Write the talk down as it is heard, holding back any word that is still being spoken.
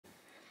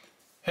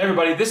Hey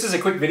everybody, this is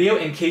a quick video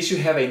in case you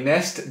have a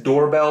Nest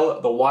Doorbell,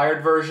 the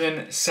wired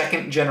version,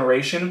 2nd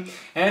generation,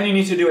 and you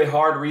need to do a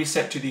hard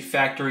reset to the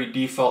factory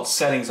default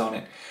settings on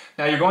it.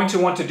 Now you're going to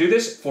want to do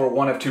this for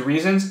one of two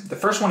reasons. The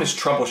first one is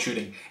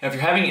troubleshooting. And if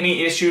you're having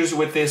any issues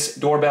with this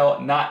doorbell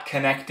not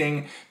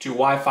connecting to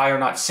Wi-Fi or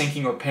not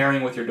syncing or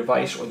pairing with your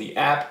device or the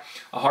app,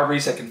 a hard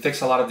reset can fix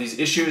a lot of these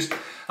issues.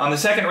 The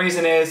second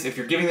reason is if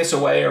you're giving this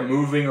away or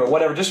moving or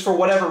whatever, just for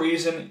whatever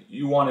reason,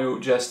 you want to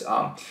just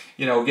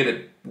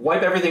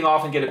wipe everything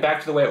off and get it back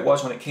to the way it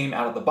was when it came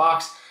out of the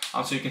box.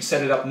 So you can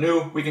set it up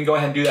new. We can go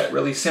ahead and do that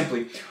really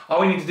simply.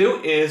 All we need to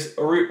do is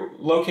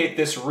locate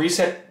this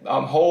reset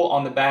hole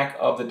on the back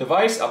of the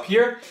device up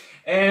here,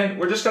 and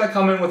we're just going to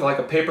come in with like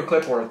a paper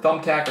clip or a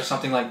thumbtack or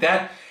something like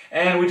that,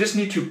 and we just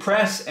need to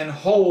press and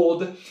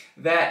hold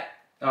that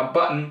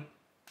button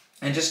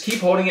and just keep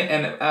holding it,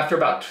 and after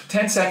about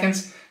 10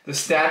 seconds the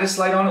status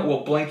light on it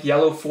will blink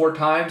yellow 4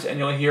 times and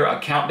you'll hear a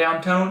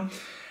countdown tone,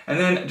 and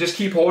then just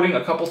keep holding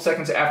a couple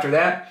seconds after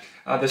that.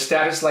 The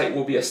status light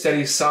will be a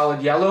steady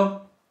solid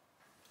yellow,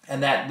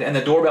 and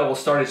the doorbell will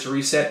start its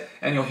reset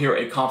and you'll hear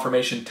a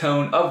confirmation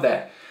tone of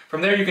that.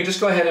 From there you can just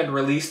go ahead and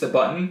release the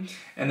button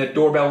and the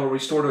doorbell will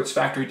restore to its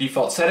factory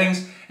default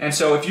settings. And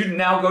so if you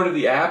now go to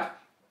the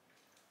app,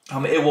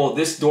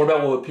 this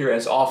doorbell will appear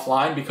as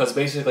offline because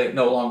basically it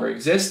no longer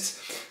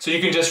exists. So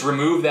you can just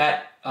remove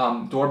that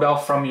doorbell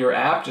from your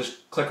app.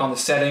 Just click on the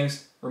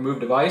settings,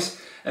 remove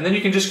device, and then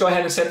you can just go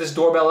ahead and set this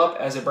doorbell up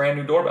as a brand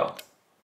new doorbell.